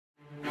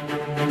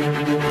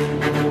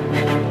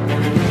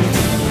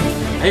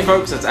Hey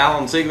folks, it's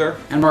Alan Siegler.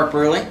 And Mark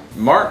Burley.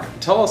 Mark,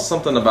 tell us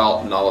something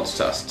about knowledge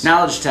tests.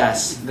 Knowledge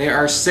tests. There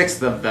are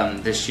 6 of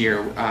them this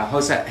year.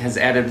 HOSA has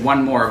added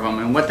 1 more of them,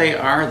 and what they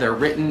are, they're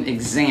written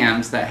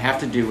exams that have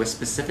to do with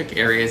specific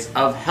areas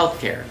of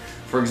healthcare.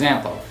 For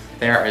example,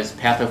 there is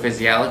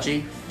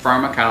pathophysiology,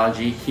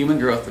 pharmacology, human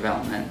growth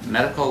development,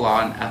 medical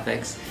law and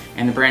ethics,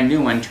 and the brand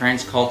new one,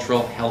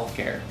 transcultural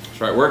healthcare. That's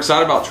right. We're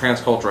excited about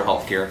transcultural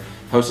healthcare.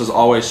 HOSA is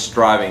always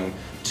striving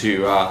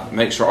to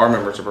make sure our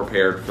members are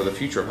prepared for the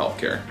future of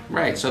healthcare.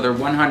 Right, so they're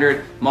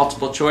 100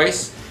 multiple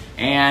choice.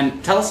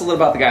 And tell us a little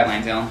about the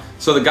guidelines, Alan.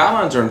 So the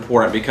guidelines are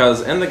important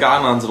because in the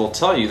guidelines it'll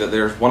tell you that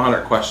there's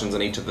 100 questions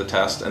in each of the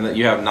tests and that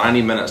you have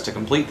 90 minutes to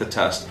complete the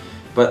test.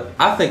 But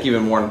I think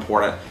even more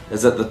important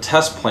is that the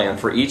test plan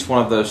for each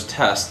one of those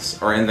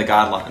tests are in the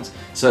guidelines.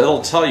 So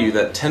it'll tell you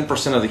that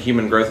 10% of the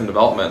human growth and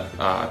development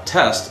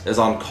test is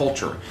on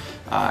culture.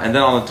 And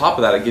then on the top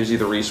of that it gives you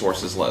the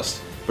resources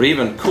list. But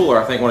even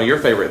cooler, I think one of your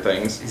favorite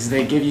things is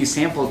they give you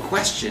sample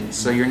questions,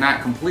 so you're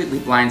not completely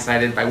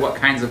blindsided by what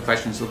kinds of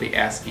questions they'll be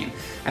asking.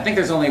 I think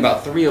there's only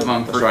about 3 of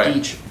them for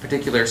each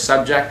particular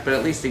subject, but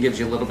at least it gives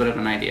you a little bit of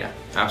an idea.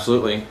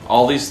 Absolutely.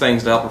 All these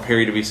things to help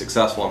prepare you to be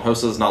successful in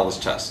HOSA's knowledge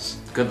tests.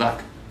 Good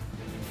luck.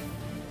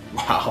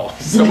 Wow,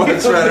 so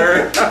much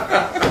better.